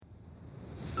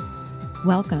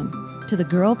Welcome to the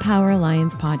Girl Power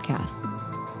Alliance podcast,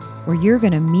 where you're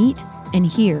going to meet and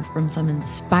hear from some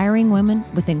inspiring women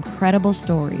with incredible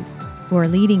stories who are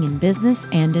leading in business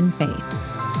and in faith.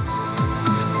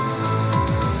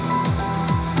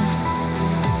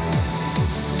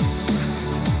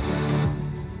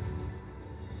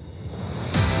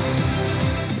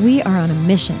 We are on a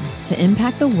mission to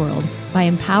impact the world by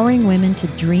empowering women to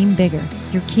dream bigger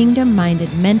through kingdom-minded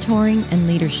mentoring and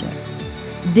leadership.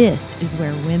 This is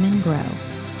where women grow.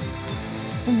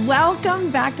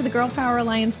 Welcome back to the Girl Power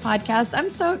Alliance podcast.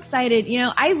 I'm so excited.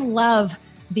 I love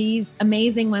these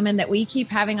amazing women that we keep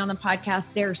having on the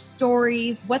podcast, their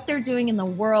stories, what they're doing in the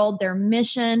world, their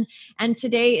mission. And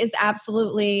today is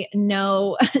absolutely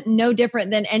no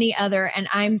different than any other. And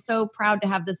I'm so proud to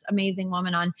have this amazing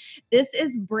woman on. This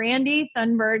is Brandy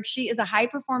Thunberg. She is a high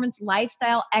performance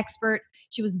lifestyle expert.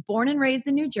 She was born and raised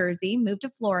in New Jersey, moved to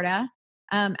Florida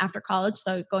after college.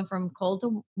 So going from cold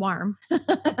to warm,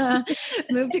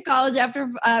 moved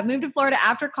to Florida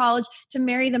after college to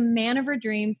marry the man of her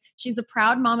dreams. She's a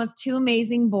proud mom of two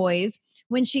amazing boys.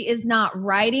 When she is not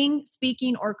writing,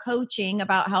 speaking, or coaching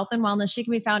about health and wellness, she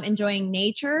can be found enjoying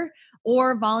nature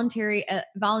or volunteering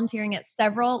at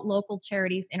several local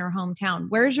charities in her hometown.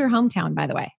 Where's your hometown, by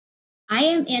the way? I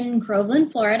am in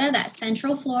Groveland, Florida. That's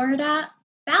Central Florida,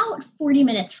 about 40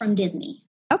 minutes from Disney.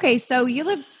 Okay, so you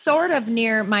live sort of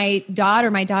near my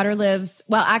daughter. My daughter lives,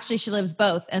 well, actually she lives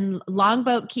both in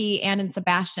Longboat Key and in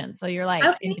Sebastian. So you're like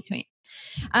in between.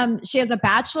 She has a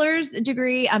bachelor's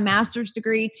degree, a master's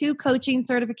degree, 2 coaching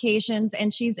certifications,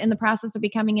 and she's in the process of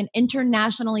becoming an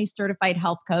internationally certified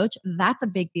health coach. That's a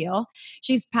big deal.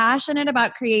 She's passionate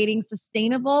about creating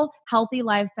sustainable, healthy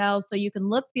lifestyles so you can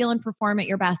look, feel, and perform at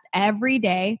your best every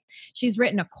day. She's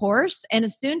written a course and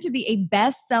is soon to be a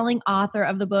best-selling author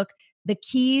of the book, The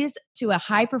Keys to a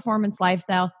High Performance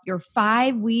Lifestyle, your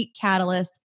 5-week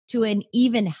catalyst to an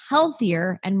even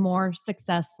healthier and more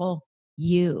successful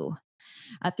you.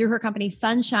 Through her company,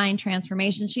 Sunshine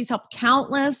Transformation, she's helped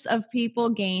countless of people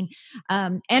gain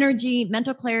energy,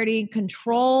 mental clarity,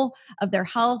 control of their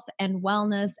health and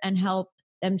wellness, and help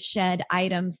them shed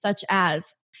items such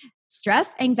as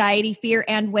stress, anxiety, fear,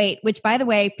 and weight, which, by the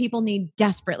way, people need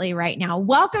desperately right now.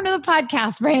 Welcome to the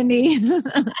podcast, Brandy.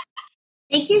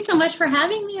 Thank you so much for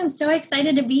having me. I'm so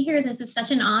excited to be here. This is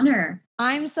such an honor.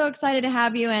 I'm so excited to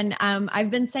have you. And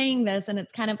I've been saying this, and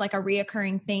it's kind of like a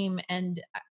reoccurring theme, and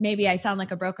maybe I sound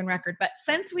like a broken record, but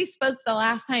since we spoke the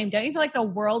last time, don't you feel like the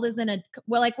world is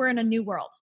we're in a new world?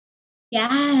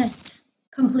 Yes,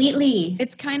 completely.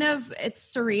 It's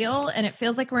surreal, and it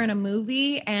feels like we're in a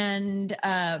movie, and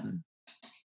I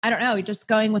don't know, just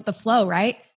going with the flow,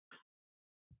 right?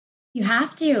 You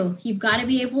have to. You've got to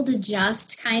be able to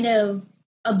just kind of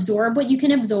absorb what you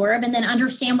can absorb and then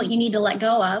understand what you need to let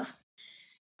go of.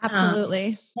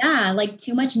 Absolutely. Like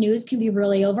too much news can be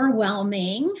really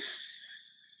overwhelming.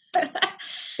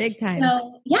 Big time.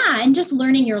 So and just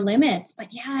learning your limits.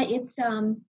 But it's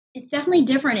definitely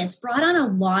different. It's brought on a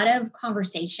lot of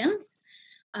conversations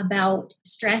about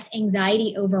stress,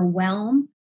 anxiety, overwhelm,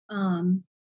 and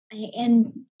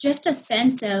just a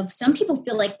sense of some people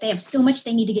feel like they have so much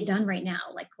they need to get done right now.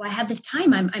 Like, well, I have this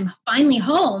time. I'm finally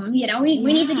home. We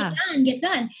need to get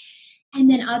done. And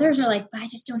then others are like, but I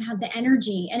just don't have the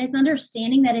energy. And it's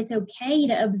understanding that it's okay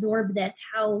to absorb this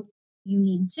how you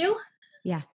need to.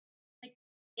 Yeah. Like,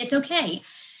 it's okay.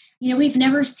 We've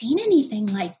never seen anything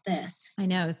like this. I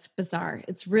know, it's bizarre.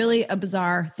 It's really a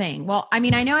bizarre thing. Well, I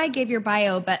mean, I know I gave your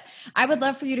bio, but I would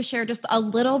love for you to share just a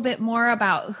little bit more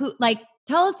about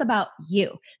tell us about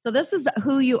you. So this is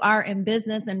who you are in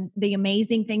business and the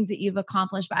amazing things that you've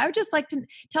accomplished. But I would just like to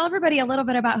tell everybody a little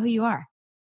bit about who you are.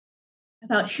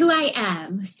 About who I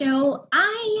am. So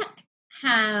I've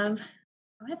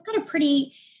got a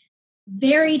pretty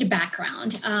varied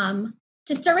background.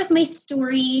 To start with my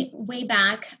story, way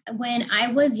back when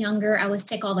I was younger, I was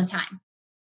sick all the time.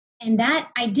 And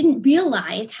that I didn't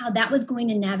realize how that was going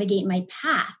to navigate my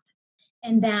path.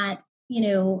 And that,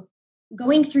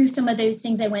 going through some of those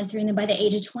things I went through, and then by the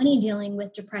age of 20, dealing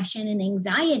with depression and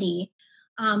anxiety,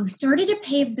 started to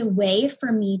pave the way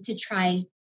for me to try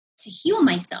to heal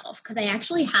myself. Because I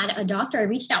actually had a doctor, I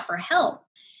reached out for help,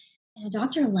 and a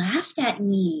doctor laughed at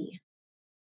me.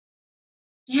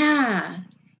 Yeah.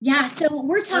 So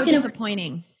we're talking so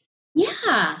disappointing.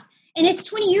 Yeah. And it's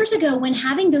 20 years ago when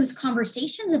having those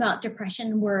conversations about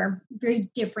depression were very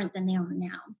different than they are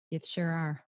now. It sure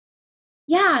are.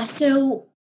 Yeah. So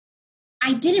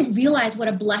I didn't realize what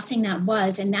a blessing that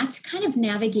was. And that's kind of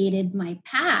navigated my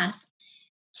path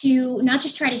to not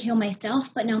just try to heal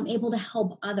myself, but now I'm able to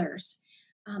help others.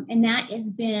 And that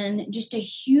has been just a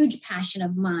huge passion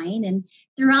of mine. And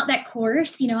throughout that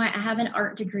course, I have an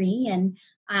art degree, and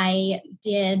I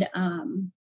did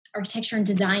architecture and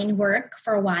design work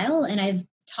for a while, and I've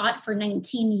taught for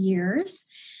 19 years,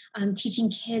 teaching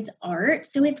kids art.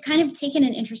 So it's kind of taken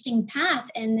an interesting path.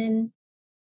 And then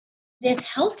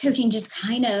this health coaching just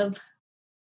kind of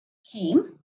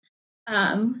came.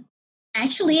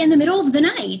 Actually, in the middle of the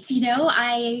night,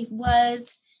 I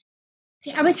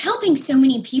was helping so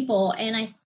many people, and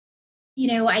I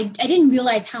didn't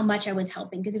realize how much I was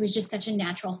helping because it was just such a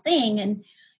natural thing. And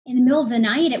in the middle of the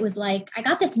night, it was like, I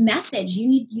got this message, you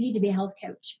need to be a health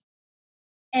coach.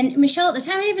 And Michelle, at the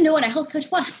time, I didn't even know what a health coach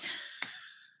was.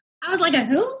 I was like, a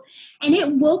who? And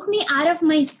it woke me out of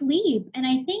my sleep. And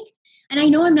I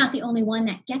know I'm not the only one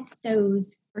that gets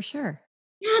those. For sure.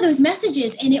 Yeah, those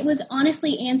messages. And it was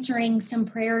honestly answering some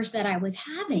prayers that I was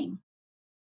having.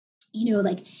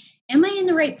 Like, am I in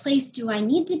the right place? Do I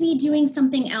need to be doing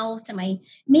something else? Am I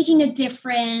making a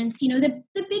difference? The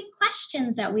big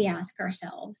questions that we ask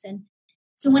ourselves. And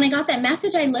so when I got that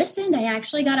message, I listened. I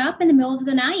actually got up in the middle of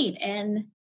the night and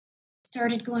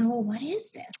started going, well, what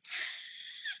is this?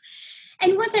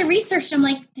 And once I researched, I'm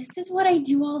like, this is what I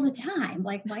do all the time.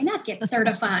 Like, why not get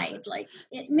certified? Like,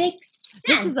 it makes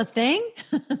sense. This is a thing.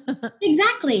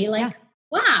 Exactly. Like,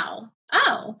 wow.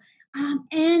 Oh.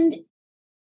 And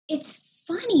it's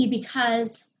funny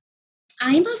because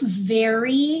I'm a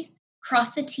very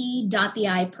cross the T, dot the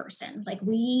I person. Like,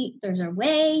 there's a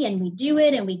way, and we do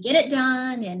it, and we get it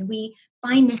done, and we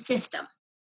find the system.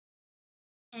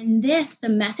 And the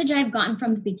message I've gotten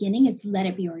from the beginning is let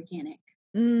it be organic.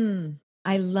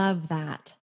 I love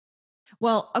that.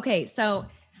 Well, okay. So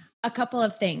a couple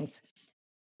of things.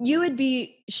 You would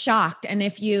be shocked. And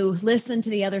if you listen to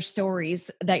the other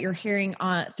stories that you're hearing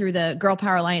through the Girl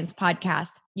Power Alliance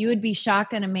podcast, you would be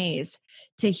shocked and amazed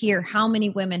to hear how many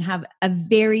women have a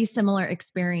very similar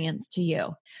experience to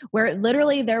you, where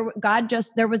literally there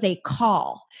was a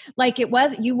call. Like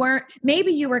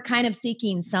maybe you were kind of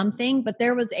seeking something, but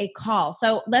there was a call.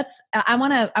 So I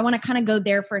want to kind of go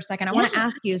there for a second. I want to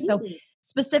ask you, absolutely. So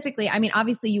specifically, I mean,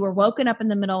 obviously you were woken up in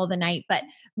the middle of the night, but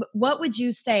what would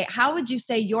you say, how would you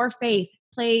say your faith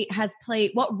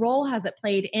what role has it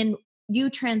played in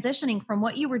you transitioning from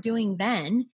what you were doing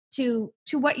then to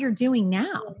what you're doing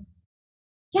now?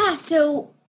 Yeah.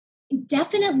 So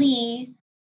definitely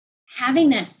having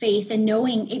that faith and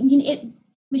knowing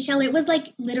Michelle, it was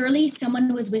like literally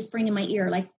someone was whispering in my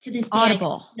ear, like to this day,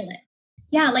 Audible. I could feel it.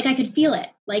 Yeah. Like I could feel it.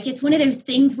 Like, it's one of those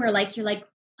things where like, you're like,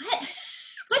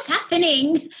 what's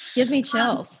happening? Gives me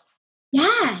chills.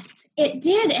 Yes, it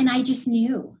did. And I just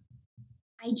knew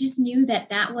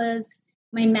that was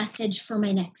my message for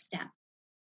my next step,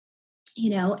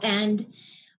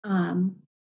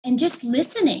 and just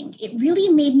listening. It really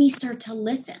made me start to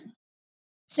listen.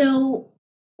 So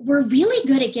we're really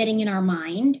good at getting in our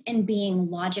mind and being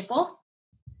logical,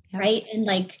 right? And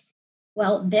like,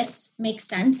 well, this makes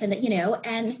sense. And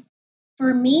and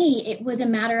for me, it was a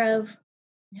matter of,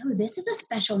 no, this is a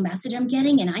special message I'm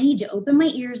getting, and I need to open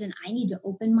my ears and I need to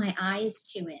open my eyes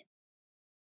to it.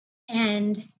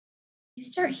 And you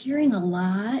start hearing a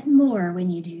lot more when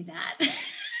you do that.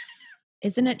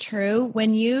 Isn't it true?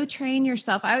 When you train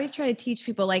yourself, I always try to teach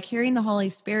people, like, hearing the Holy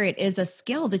Spirit is a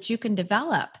skill that you can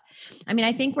develop. I mean,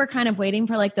 I think we're kind of waiting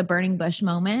for like the burning bush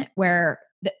moment where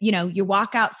you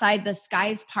walk outside, the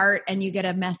skies part and you get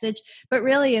a message, but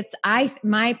really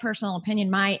my personal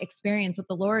opinion, my experience with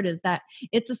the Lord is that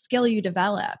it's a skill you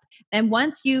develop. And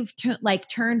once you've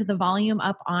turned the volume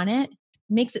up on it,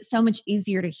 makes it so much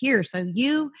easier to hear. So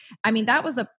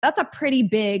that's a pretty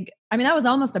big, that was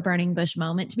almost a burning bush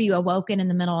moment to be awoken in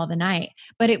the middle of the night,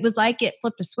 but it was like it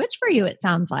flipped a switch for you. It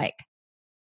sounds like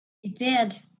it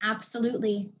did.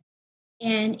 Absolutely.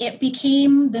 And it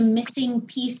became the missing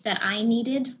piece that I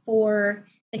needed for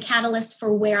the catalyst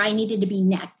for where I needed to be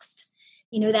next.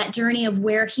 That journey of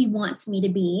where he wants me to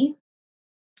be,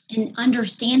 and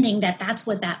understanding that that's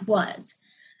what that was.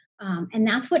 And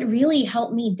that's what really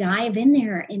helped me dive in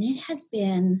there. And it has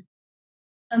been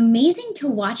amazing to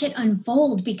watch it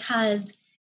unfold, because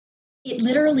it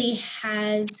literally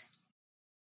has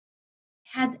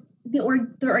the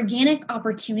organic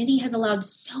opportunity has allowed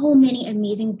so many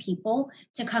amazing people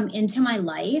to come into my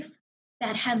life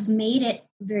that have made it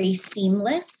very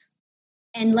seamless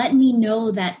and let me know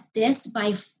that this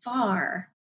by far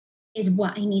is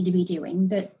what I need to be doing,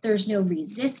 that there's no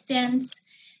resistance,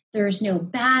 there's no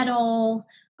battle.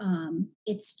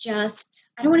 It's just,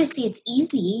 I don't want to say it's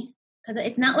easy, because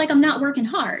it's not like I'm not working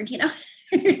hard,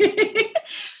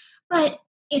 but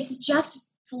it's just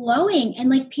flowing.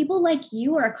 And like people like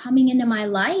you are coming into my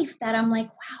life that I'm like,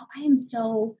 wow, I am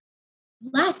so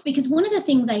blessed. Because one of the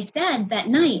things I said that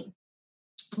night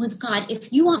was, God,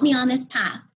 if you want me on this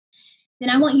path, then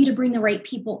I want you to bring the right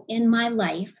people in my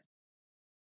life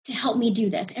to help me do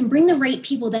this, and bring the right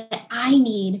people that I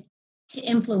need to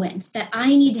influence, that I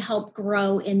need to help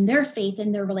grow in their faith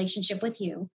and their relationship with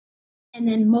you. And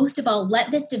then most of all, let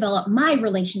this develop my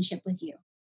relationship with you.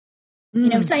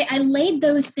 So I laid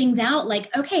those things out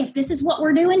like, okay, if this is what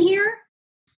we're doing here,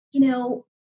 I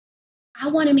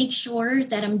want to make sure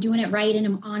that I'm doing it right and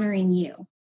I'm honoring you.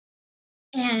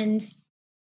 And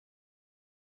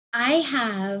I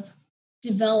have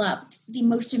developed the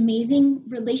most amazing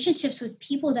relationships with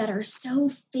people that are so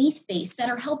faith-based, that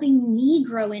are helping me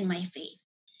grow in my faith.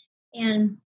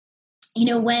 And,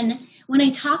 when I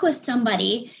talk with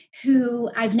somebody who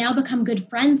I've now become good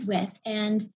friends with,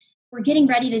 and we're getting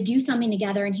ready to do something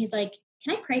together, and he's like,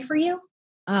 can I pray for you?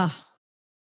 Oh,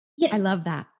 yeah. I love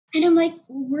that. And I'm like,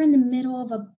 well, we're in the middle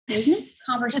of a business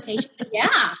conversation.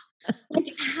 Yeah.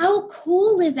 Like, how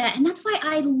cool is that? And that's why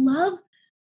I love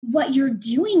what you're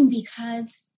doing,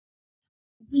 because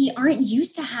we aren't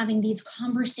used to having these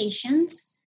conversations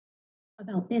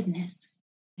about business.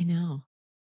 I know.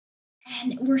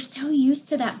 And we're so used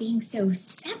to that being so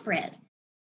separate.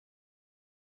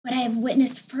 But I have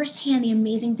witnessed firsthand the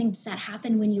amazing things that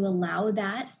happen when you allow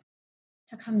that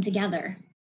to come together.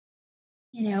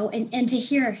 And to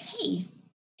hear, hey,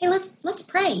 let's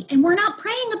pray. And we're not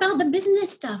praying about the business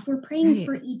stuff. We're praying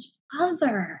for each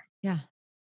other. Yeah.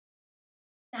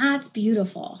 That's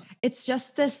beautiful. It's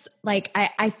just this, like,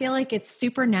 I feel like it's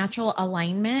supernatural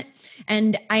alignment.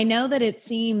 And I know that it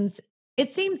seems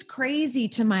crazy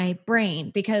to my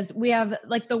brain, because we have,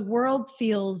 like, the world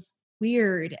feels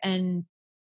weird and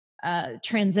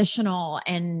transitional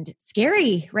and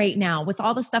scary right now with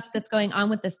all the stuff that's going on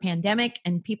with this pandemic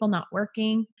and people not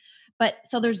working. But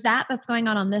so there's that's going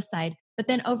on this side. But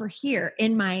then over here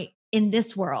in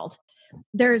this world,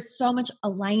 there's so much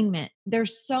alignment.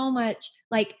 There's so much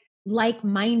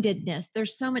like-mindedness.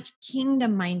 There's so much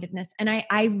kingdom mindedness. And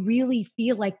I really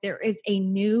feel like there is a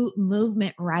new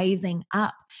movement rising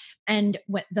up. And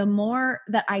the more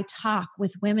that I talk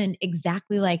with women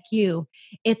exactly like you,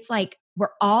 it's like we're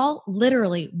all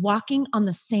literally walking on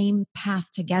the same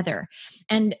path together.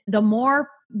 And the more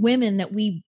women that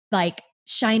we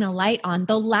shine a light on,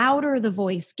 the louder the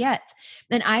voice gets.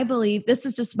 And I believe, this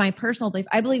is just my personal belief,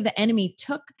 I believe the enemy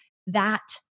took that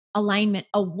alignment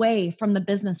away from the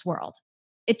business world.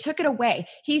 It took it away.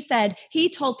 He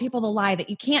told people the lie that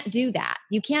you can't do that.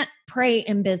 You can't pray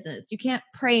in business. You can't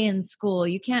pray in school.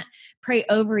 You can't pray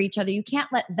over each other. You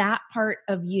can't let that part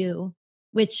of you,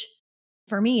 which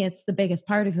for me, it's the biggest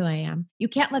part of who I am. You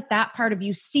can't let that part of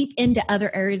you seep into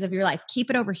other areas of your life. Keep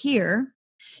it over here.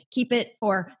 Keep it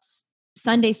for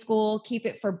Sunday school, keep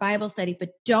it for Bible study,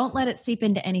 but don't let it seep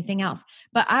into anything else.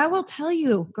 But I will tell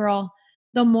you, girl,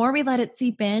 the more we let it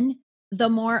seep in, the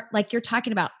more, like you're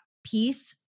talking about,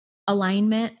 peace,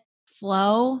 alignment,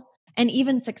 flow, and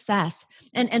even success.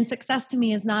 And success to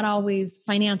me is not always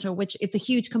financial, which it's a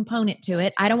huge component to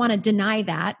it. I don't want to deny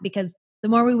that, because the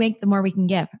more we make, the more we can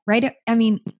give, right? I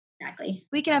mean, exactly.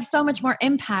 We can have so much more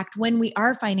impact when we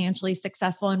are financially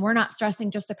successful and we're not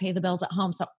stressing just to pay the bills at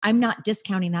home. So I'm not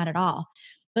discounting that at all.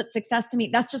 But success to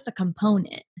me, that's just a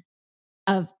component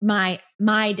of my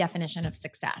definition of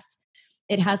success.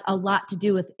 It has a lot to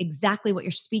do with exactly what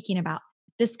you're speaking about.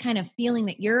 This kind of feeling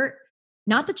that you're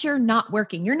not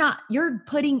working. You're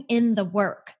putting in the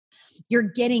work. You're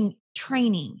getting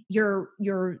training.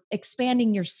 You're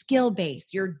expanding your skill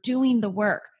base. You're doing the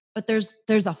work. But there's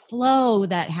a flow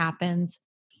that happens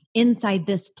inside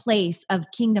this place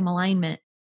of kingdom alignment.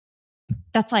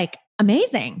 That's like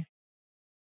amazing.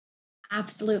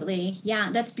 Absolutely. Yeah,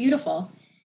 that's beautiful.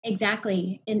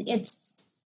 Exactly. And it's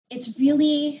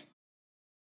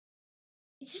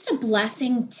just a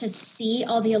blessing to see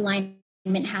all the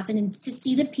alignment happen, and to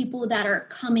see the people that are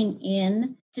coming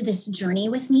in to this journey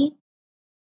with me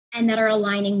and that are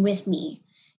aligning with me.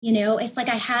 It's like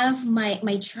I have my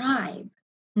tribe.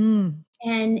 And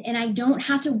I don't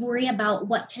have to worry about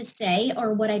what to say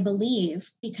or what I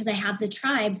believe, because I have the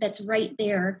tribe that's right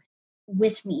there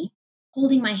with me,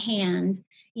 holding my hand,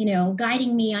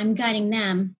 guiding me. I'm guiding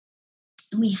them.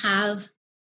 We have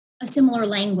a similar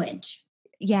language.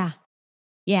 Yeah.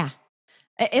 Yeah.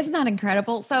 Isn't that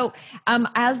incredible? So,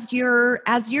 as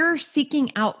you're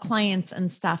seeking out clients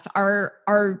and stuff,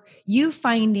 are you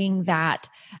finding that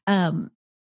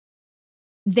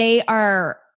they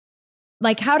are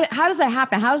like, how does that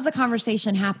happen? How does the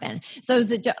conversation happen? So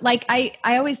is it like, I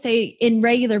always say in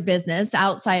regular business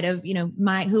outside of,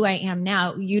 who I am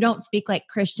now, you don't speak like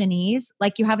Christianese,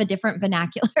 like you have a different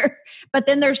vernacular, but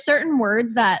then there's certain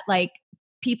words that like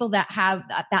people that have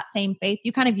that same faith,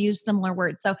 you kind of use similar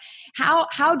words. So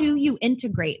how do you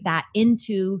integrate that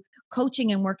into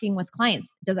coaching and working with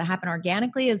clients? Does it happen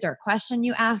organically? Is there a question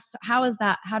you ask? How does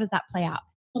that play out?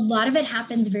 A lot of it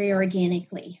happens very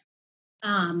organically.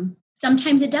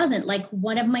 Sometimes it doesn't. Like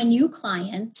one of my new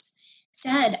clients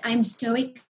said, I'm so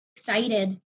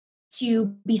excited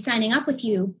to be signing up with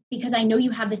you because I know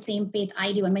you have the same faith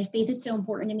I do. And my faith is so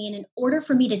important to me. And in order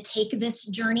for me to take this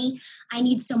journey, I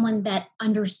need someone that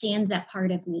understands that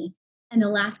part of me. And the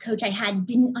last coach I had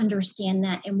didn't understand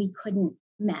that, and we couldn't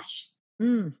mesh.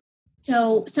 Mm.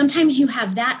 So sometimes you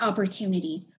have that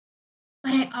opportunity.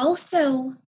 But I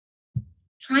also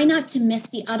try not to miss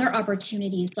the other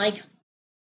opportunities. Like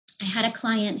I had a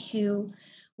client who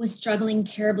was struggling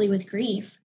terribly with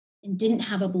grief and didn't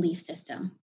have a belief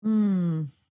system. Mm.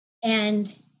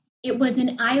 And it was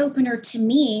an eye-opener to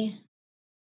me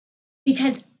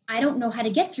because I don't know how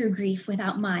to get through grief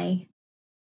without my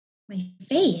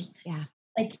faith. Yeah.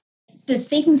 Like the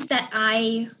things that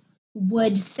I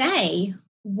would say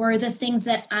were the things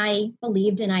that I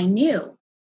believed and I knew.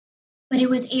 But it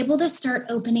was able to start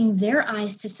opening their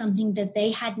eyes to something that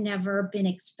they had never been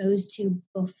exposed to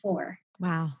before.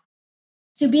 Wow.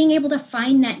 So being able to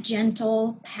find that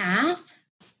gentle path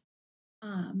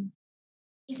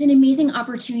is an amazing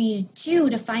opportunity too,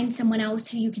 to find someone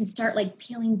else who you can start like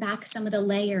peeling back some of the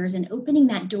layers and opening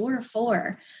that door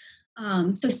for.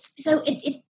 So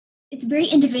it's very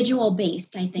individual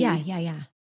based, I think. Yeah.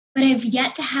 But I've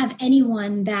yet to have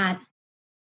anyone that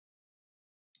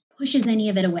pushes any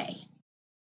of it away.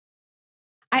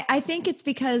 I think it's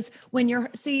because when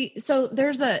so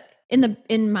there's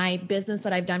in my business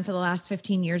that I've done for the last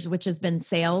 15 years, which has been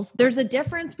sales, there's a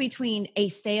difference between a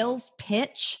sales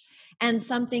pitch and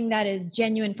something that is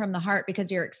genuine from the heart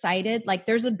because you're excited. Like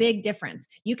there's a big difference.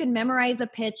 You can memorize a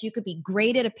pitch, you could be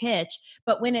great at a pitch,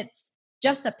 but when it's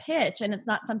just a pitch and it's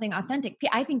not something authentic,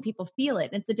 I think people feel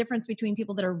it. It's a difference between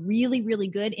people that are really, really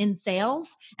good in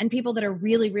sales and people that are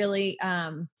really, really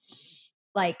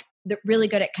like they're really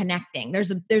good at connecting.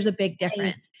 There's a big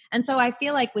difference. And so I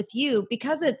feel like with you,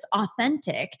 because it's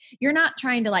authentic, you're not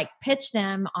trying to like pitch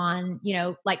them on,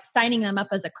 like signing them up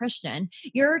as a Christian.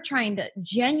 You're trying to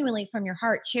genuinely from your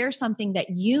heart share something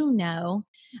that you know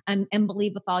and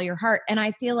believe with all your heart. And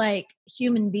I feel like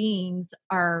human beings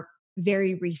are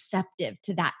very receptive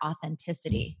to that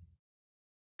authenticity.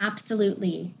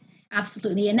 Absolutely.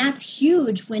 Absolutely. And that's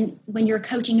huge when you're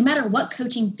coaching, no matter what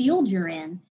coaching field you're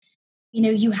in.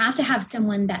 You have to have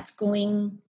someone that's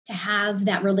going to have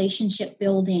that relationship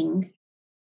building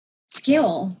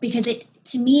skill, because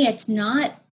to me, it's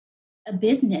not a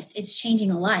business, it's changing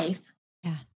a life.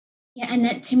 Yeah. And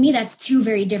that to me, that's two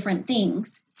very different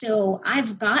things. So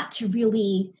I've got to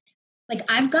really,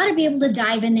 I've got to be able to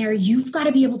dive in there. You've got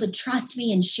to be able to trust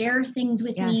me and share things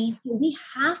with me. So we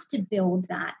have to build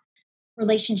that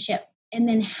relationship. And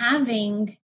then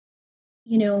having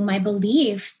my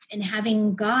beliefs and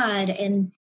having God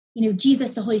and,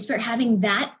 Jesus, the Holy Spirit, having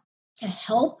that to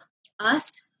help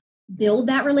us build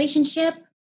that relationship.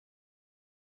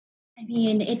 I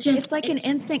mean, it's like an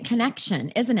instant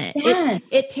connection, isn't it? Yes.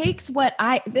 It takes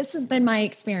this has been my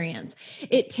experience.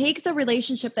 It takes a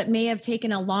relationship that may have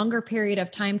taken a longer period of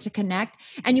time to connect,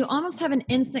 and you almost have an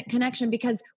instant connection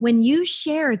because when you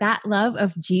share that love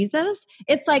of Jesus,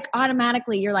 it's like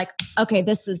automatically you're like, okay,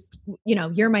 this is,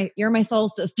 you're my soul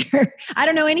sister. I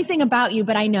don't know anything about you,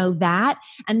 but I know that.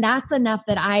 And that's enough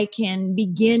that I can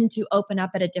begin to open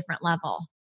up at a different level.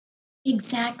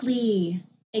 Exactly.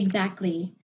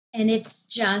 And it's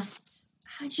just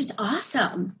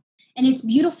awesome. And it's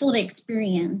beautiful to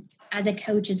experience as a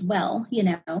coach as well,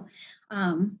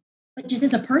 but just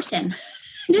as a person,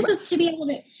 just to be able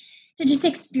to just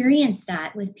experience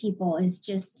that with people is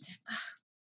just,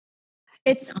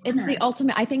 it's the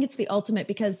ultimate. I think it's the ultimate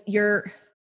because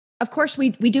of course we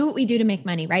do what we do to make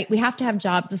money, right? We have to have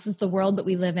jobs. This is the world that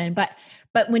we live in. But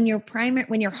when your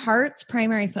heart's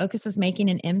primary focus is making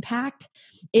an impact,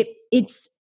 it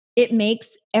makes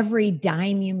every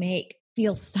dime you make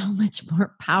feel so much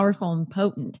more powerful and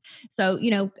potent. So,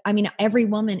 every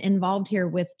woman involved here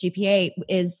with GPA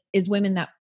is women that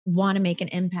want to make an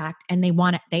impact and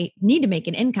they need to make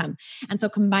an income. And so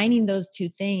combining those two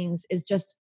things is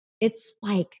just, it's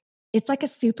like a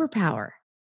superpower.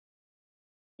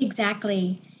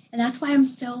 Exactly. And that's why I'm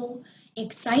so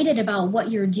excited about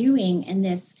what you're doing in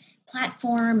this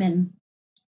platform and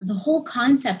the whole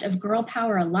concept of Girl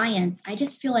Power Alliance, I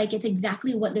just feel like it's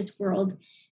exactly what this world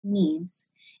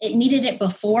needs. It needed it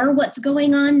before what's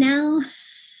going on now.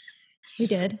 We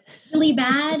did. Really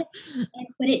bad,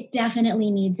 but it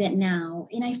definitely needs it now.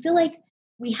 And I feel like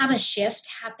we have a shift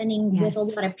happening with a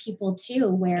lot of people too,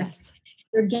 where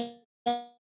they're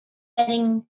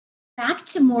getting back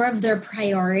to more of their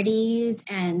priorities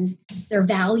and their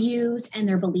values and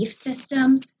their belief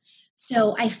systems.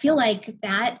 So I feel like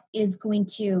that is going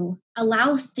to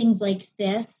allow things like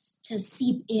this to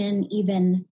seep in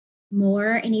even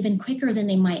more and even quicker than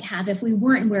they might have if we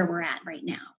weren't where we're at right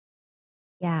now.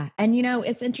 Yeah. And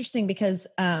it's interesting because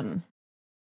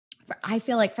I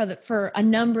feel like for a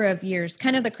number of years,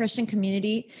 kind of the Christian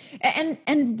community,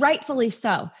 and rightfully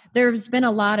so, there's been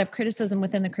a lot of criticism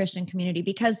within the Christian community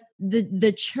because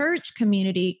the church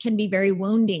community can be very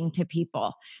wounding to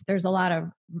people. There's a lot of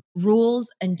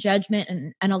rules and judgment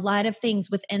and a lot of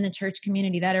things within the church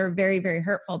community that are very, very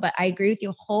hurtful. But I agree with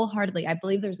you wholeheartedly. I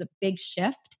believe there's a big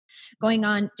shift going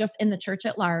on just in the church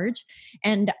at large.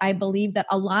 And I believe that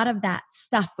a lot of that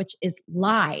stuff, which is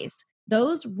lies,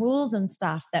 those rules and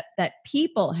stuff that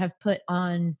people have put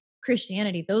on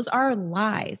Christianity, those are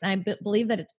lies. And I believe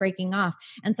that it's breaking off.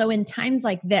 And so in times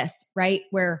like this, right,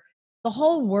 where the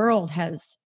whole world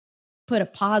has put a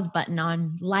pause button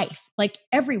on life, like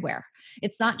everywhere,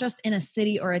 it's not just in a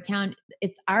city or a town,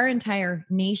 it's our entire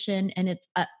nation, and it's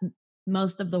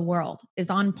most of the world is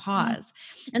on pause.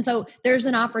 And so there's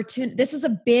an opportunity. This is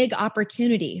a big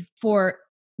opportunity for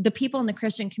the people in the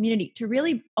Christian community to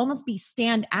really almost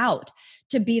stand out,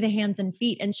 to be the hands and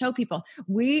feet and show people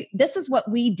this is what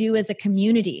we do as a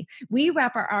community. We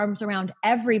wrap our arms around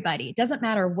everybody. It doesn't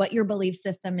matter what your belief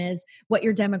system is, what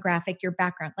your demographic, your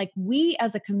background. Like, we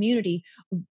as a community,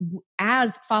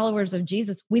 as followers of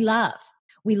Jesus, we love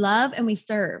and we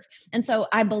serve. And so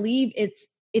I believe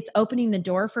it's opening the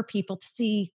door for people to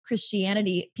see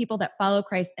Christianity, people that follow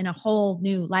Christ, in a whole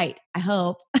new light. I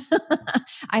hope.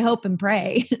 I hope and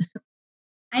pray.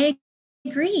 I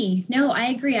agree. No, I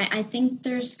agree. I think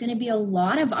there's going to be a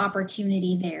lot of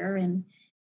opportunity there. And,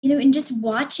 and just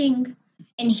watching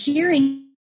and hearing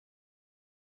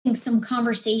some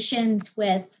conversations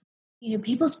with,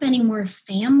 people spending more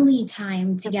family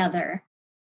time together.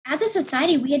 As a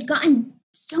society, we had gotten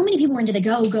so many people into the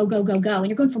go, go, go, go, go. And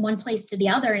you're going from one place to the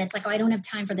other. And it's like, oh, I don't have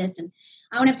time for this. And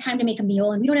I don't have time to make a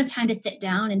meal. And we don't have time to sit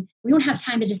down. And we don't have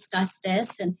time to discuss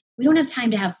this. And we don't have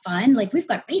time to have fun. Like, we've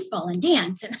got baseball and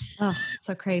dance. Oh,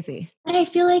 so crazy. But I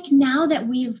feel like now that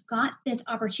we've got this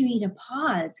opportunity to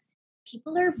pause,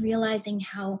 people are realizing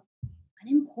how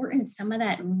unimportant some of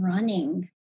that running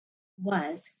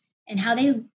was and how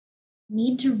they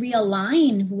need to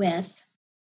realign with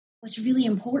what's really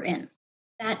important.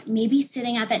 That maybe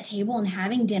sitting at that table and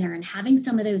having dinner and having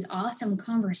some of those awesome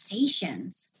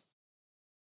conversations,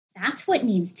 that's what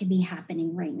needs to be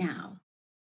happening right now.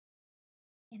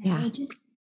 And yeah.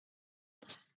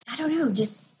 I don't know,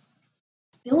 just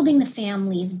building the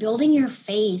families, building your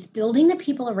faith, building the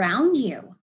people around you.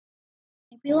 I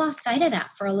think we lost sight of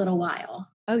that for a little while.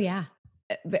 Oh, yeah.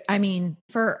 I mean,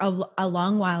 for a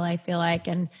long while, I feel like.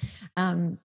 And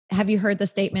have you heard the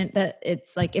statement that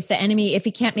it's like, if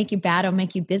he can't make you bad, he'll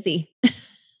make you busy?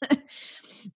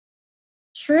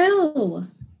 True.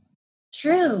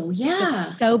 Yeah.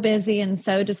 It's so busy and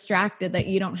so distracted that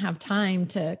you don't have time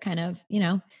to kind of,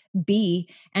 be.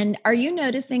 And are you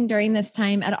noticing during this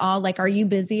time at all, like, are you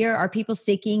busier? Are people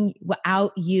seeking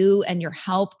out you and your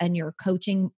help and your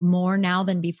coaching more now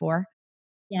than before?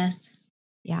 Yes.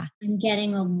 Yeah. I'm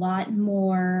getting a lot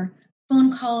more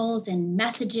phone calls and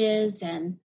messages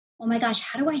and, oh my gosh,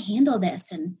 how do I handle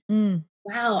this? And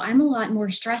wow, I'm a lot more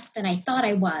stressed than I thought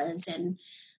I was. And,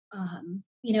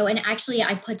 and actually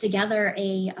I put together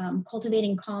a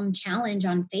Cultivating Calm challenge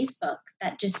on Facebook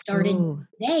that just started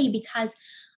today because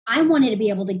I wanted to be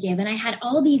able to give. And I had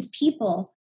all these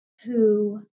people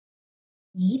who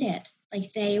need it.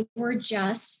 Like, they were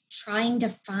just trying to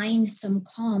find some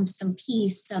calm, some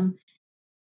peace, some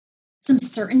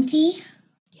certainty.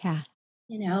 Yeah.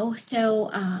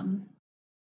 So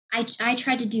I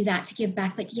tried to do that to give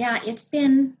back. But yeah, it's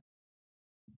been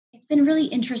really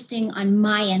interesting on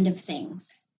my end of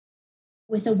things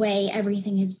with the way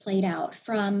everything has played out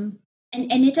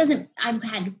and it doesn't, I've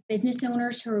had business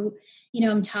owners who,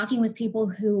 I'm talking with people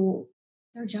who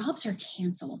their jobs are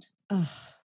canceled. Oh,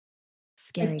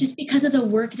 scary. Like, just because of the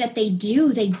work that they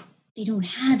do, they don't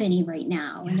have any right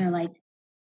now. Yeah. And they're like,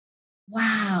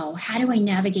 wow, how do I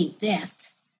navigate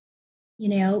this?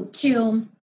 To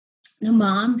the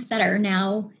moms that are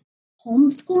now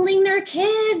homeschooling their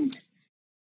kids.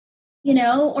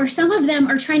 or some of them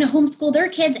are trying to homeschool their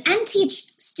kids and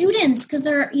teach students because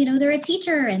they're a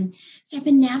teacher. And so I've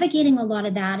been navigating a lot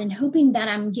of that and hoping that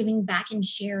I'm giving back and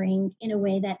sharing in a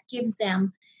way that gives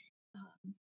them,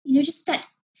 just that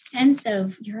sense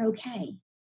of you're okay.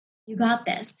 You got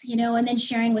this, and then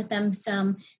sharing with them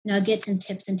some nuggets and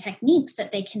tips and techniques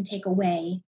that they can take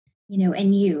away,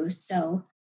 and use. So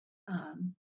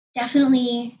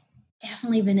definitely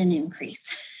been an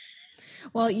increase.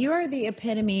 Well, you are the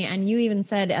epitome, and you even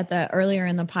said earlier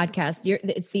in the podcast,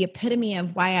 it's the epitome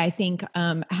of why I think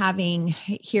having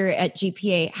here at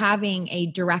GPA, having a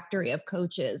directory of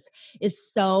coaches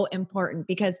is so important,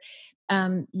 because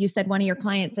you said one of your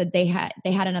clients said they had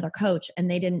another coach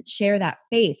and they didn't share that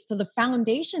faith. So the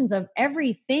foundations of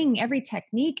everything, every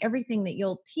technique, everything that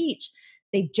you'll teach,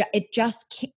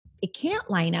 it can't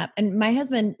line up. And my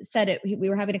husband said it. We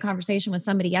were having a conversation with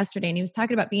somebody yesterday, and he was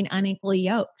talking about being unequally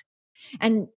yoked.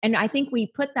 And I think we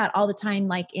put that all the time,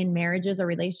 like in marriages or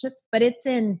relationships, but it's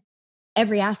in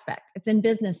every aspect. It's in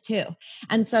business too.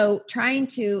 And so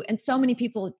and so many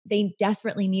people, they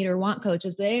desperately need or want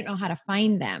coaches, but they don't know how to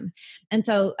find them. And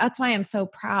so that's why I'm so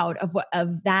proud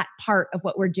of that part of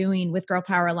what we're doing with Girl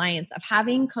Power Alliance, of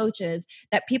having coaches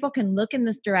that people can look in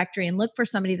this directory and look for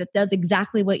somebody that does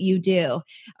exactly what you do,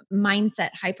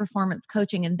 mindset, high performance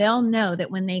coaching. And they'll know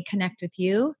that when they connect with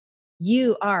you,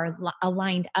 you are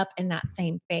aligned up in that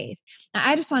same faith. Now,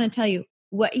 I just want to tell you,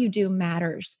 what you do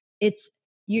matters.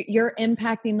 You're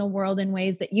impacting the world in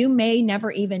ways that you may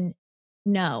never even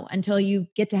know until you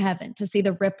get to heaven to see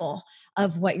the ripple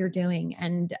of what you're doing.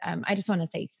 And I just want to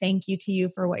say thank you to you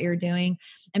for what you're doing.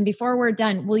 And before we're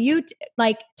done, will you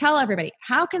tell everybody,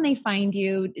 how can they find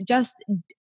you? Just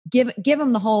give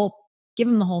them the whole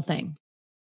thing.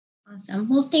 Awesome.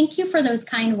 Well, thank you for those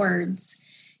kind words.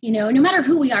 No matter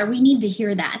who we are, we need to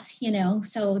hear that,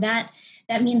 so that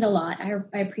means a lot.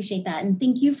 I appreciate that. And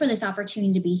thank you for this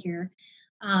opportunity to be here.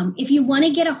 If you want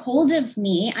to get a hold of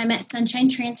me, I'm at Sunshine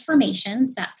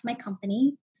Transformations. That's my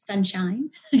company, Sunshine.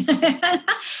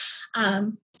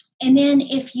 And then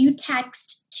if you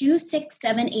text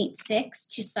 26786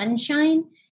 to Sunshine,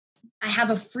 I have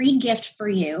a free gift for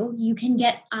you. You can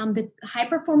get the High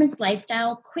Performance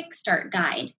Lifestyle Quick Start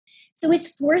Guide. So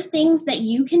it's 4 things that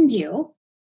you can do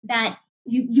that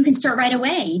you can start right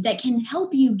away that can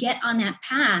help you get on that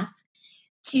path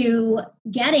to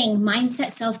getting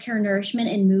mindset, self-care, nourishment,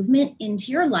 and movement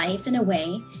into your life in a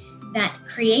way that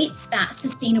creates that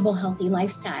sustainable, healthy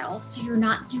lifestyle. So you're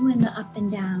not doing the up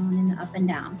and down and the up and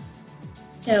down.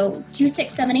 So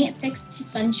 26786 to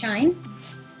Sunshine,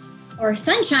 or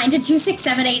Sunshine to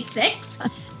 26786.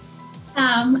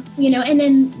 And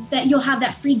then that you'll have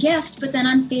that free gift, but then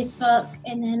on Facebook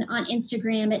and then on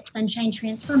Instagram, it's Sunshine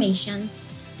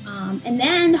Transformations. And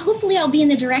then hopefully I'll be in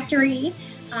the directory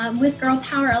with Girl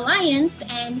Power Alliance,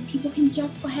 and people can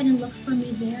just go ahead and look for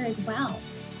me there as well.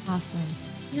 Awesome.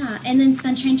 Yeah. And then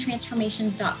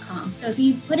sunshinetransformations.com. So if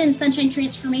you put in Sunshine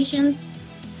Transformations,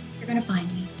 you're going to find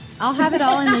me. I'll have it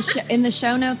all in the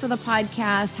show notes of the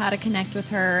podcast, how to connect with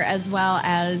her, as well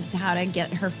as how to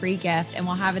get her free gift. And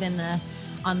we'll have it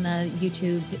on the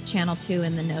YouTube channel too,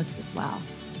 in the notes as well.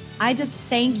 I just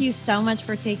thank you so much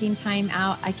for taking time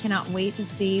out. I cannot wait to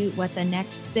see what the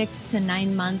next 6 to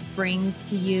 9 months brings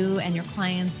to you and your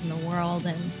clients and the world.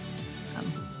 And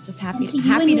just happy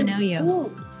to know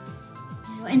you.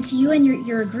 And to you and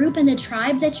your group and the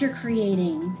tribe that you're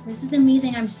creating. This is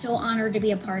amazing. I'm so honored to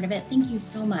be a part of it. Thank you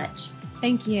so much.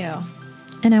 Thank you.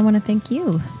 And I want to thank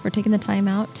you for taking the time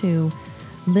out to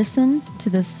listen to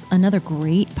this, another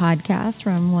great podcast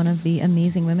from one of the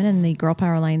amazing women in the Girl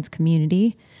Power Alliance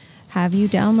community. Have you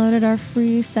downloaded our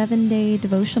free 7-day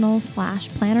devotional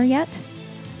 /planner yet?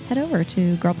 Head over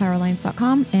to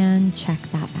girlpoweralliance.com and check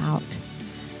that out.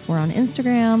 We're on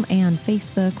Instagram and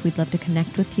Facebook. We'd love to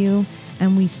connect with you.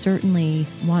 And we certainly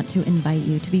want to invite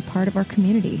you to be part of our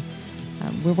community.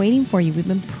 We're waiting for you. We've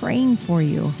been praying for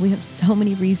you. We have so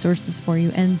many resources for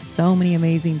you and so many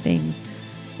amazing things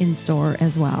in store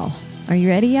as well. Are you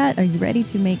ready yet? Are you ready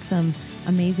to make some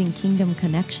amazing kingdom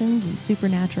connections and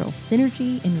supernatural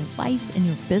synergy in your life, in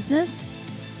your business?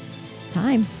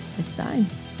 It's time.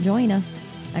 Join us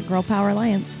at Girl Power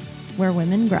Alliance, where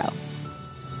women grow.